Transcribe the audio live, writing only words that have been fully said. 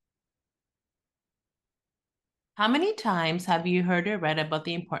How many times have you heard or read about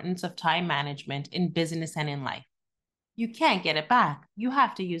the importance of time management in business and in life? You can't get it back. You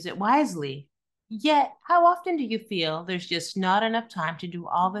have to use it wisely. Yet, how often do you feel there's just not enough time to do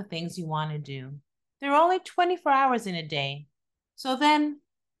all the things you want to do? There are only 24 hours in a day. So then,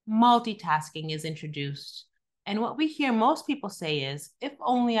 multitasking is introduced. And what we hear most people say is, if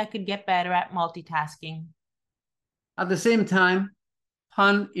only I could get better at multitasking. At the same time,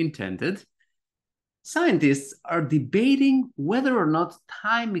 pun intended, scientists are debating whether or not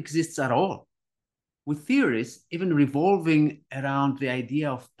time exists at all, with theories even revolving around the idea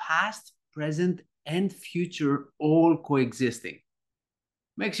of past, present, and future all coexisting.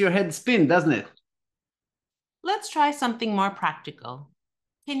 Makes your head spin, doesn't it? Let's try something more practical.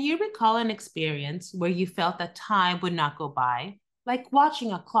 Can you recall an experience where you felt that time would not go by, like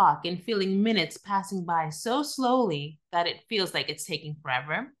watching a clock and feeling minutes passing by so slowly that it feels like it's taking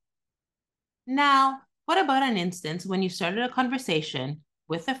forever? Now, what about an instance when you started a conversation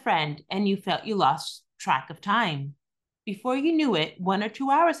with a friend and you felt you lost track of time? Before you knew it, 1 or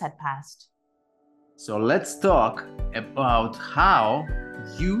 2 hours had passed. So let's talk about how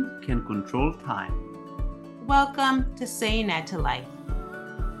you can control time. Welcome to Saying That to Life.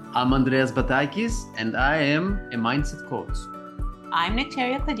 I'm Andreas Batakis, and I am a mindset coach. I'm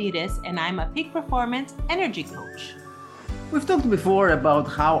Nectaria Kladitis, and I'm a peak performance energy coach. We've talked before about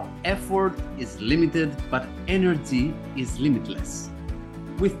how effort is limited, but energy is limitless.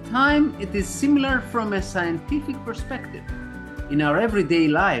 With time, it is similar from a scientific perspective. In our everyday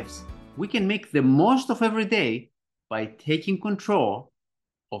lives, we can make the most of every day by taking control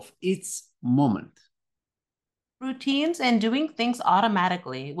of its moment. Routines and doing things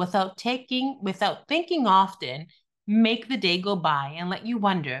automatically without thinking often make the day go by and let you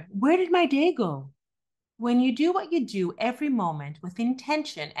wonder, where did my day go? When you do what you do every moment with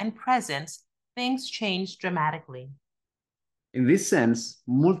intention and presence, things change dramatically. In this sense,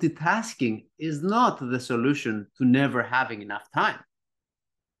 multitasking is not the solution to never having enough time.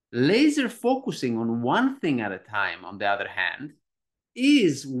 Laser focusing on one thing at a time, on the other hand,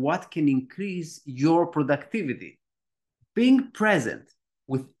 is what can increase your productivity. Being present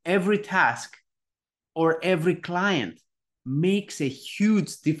with every task or every client makes a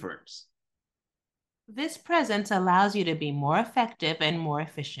huge difference. This presence allows you to be more effective and more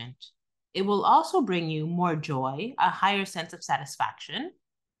efficient. It will also bring you more joy, a higher sense of satisfaction.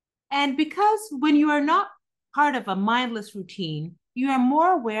 And because when you are not part of a mindless routine, you are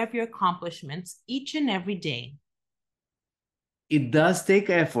more aware of your accomplishments each and every day. It does take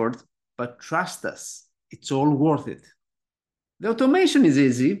effort, but trust us, it's all worth it. The automation is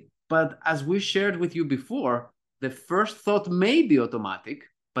easy, but as we shared with you before, the first thought may be automatic,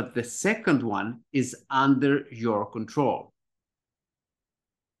 but the second one is under your control.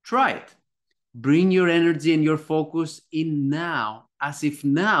 Try it. Bring your energy and your focus in now, as if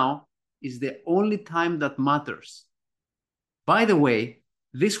now is the only time that matters. By the way,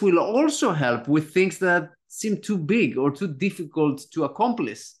 this will also help with things that seem too big or too difficult to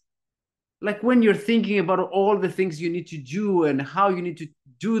accomplish. Like when you're thinking about all the things you need to do and how you need to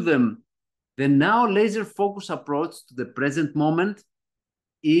do them, the now laser focus approach to the present moment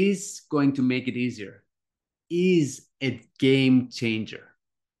is going to make it easier, is a game changer.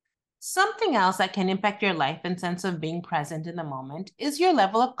 Something else that can impact your life and sense of being present in the moment is your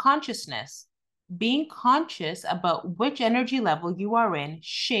level of consciousness. Being conscious about which energy level you are in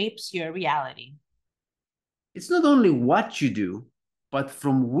shapes your reality. It's not only what you do, but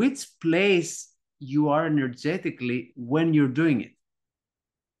from which place you are energetically when you're doing it.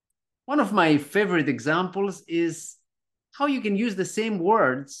 One of my favorite examples is how you can use the same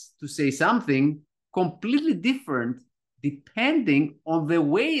words to say something completely different depending on the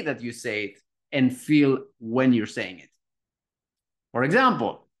way that you say it and feel when you're saying it. For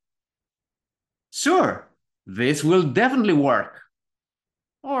example, sure, this will definitely work.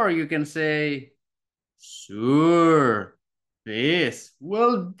 Or you can say, sure, this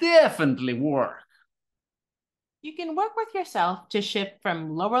will definitely work. You can work with yourself to shift from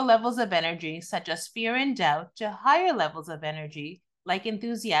lower levels of energy, such as fear and doubt, to higher levels of energy, like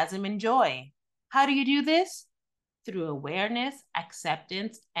enthusiasm and joy. How do you do this? Through awareness,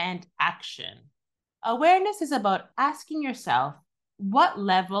 acceptance, and action. Awareness is about asking yourself, what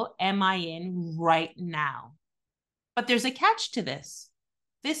level am I in right now? But there's a catch to this.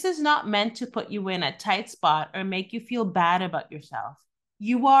 This is not meant to put you in a tight spot or make you feel bad about yourself.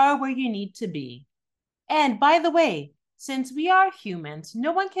 You are where you need to be. And by the way, since we are humans,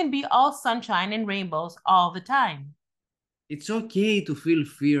 no one can be all sunshine and rainbows all the time. It's okay to feel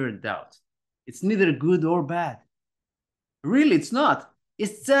fear and doubt. It's neither good or bad. Really, it's not.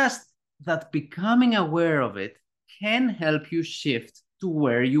 It's just that becoming aware of it can help you shift to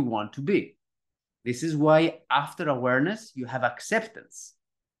where you want to be. This is why after awareness, you have acceptance.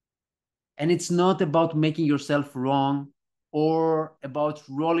 And it's not about making yourself wrong or about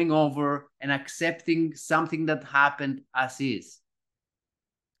rolling over and accepting something that happened as is.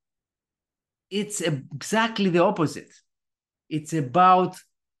 It's exactly the opposite. It's about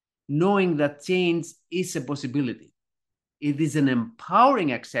knowing that change is a possibility. It is an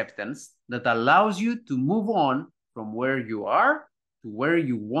empowering acceptance that allows you to move on from where you are to where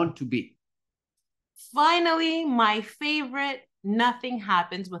you want to be. Finally, my favorite, nothing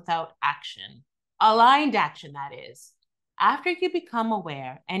happens without action. Aligned action, that is. After you become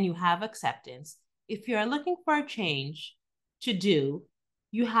aware and you have acceptance, if you're looking for a change to do,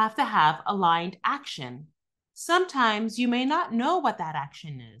 you have to have aligned action. Sometimes you may not know what that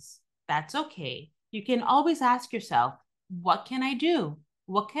action is. That's okay. You can always ask yourself, what can I do?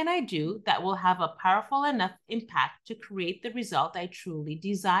 What can I do that will have a powerful enough impact to create the result I truly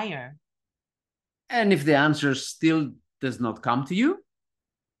desire? And if the answer still does not come to you,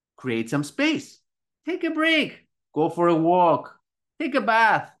 create some space. Take a break. Go for a walk. Take a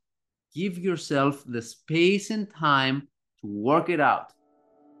bath. Give yourself the space and time to work it out.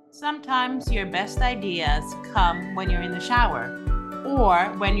 Sometimes your best ideas come when you're in the shower,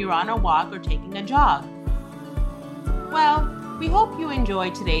 or when you're on a walk or taking a jog. Well, we hope you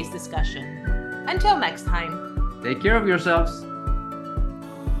enjoyed today's discussion. Until next time. Take care of yourselves.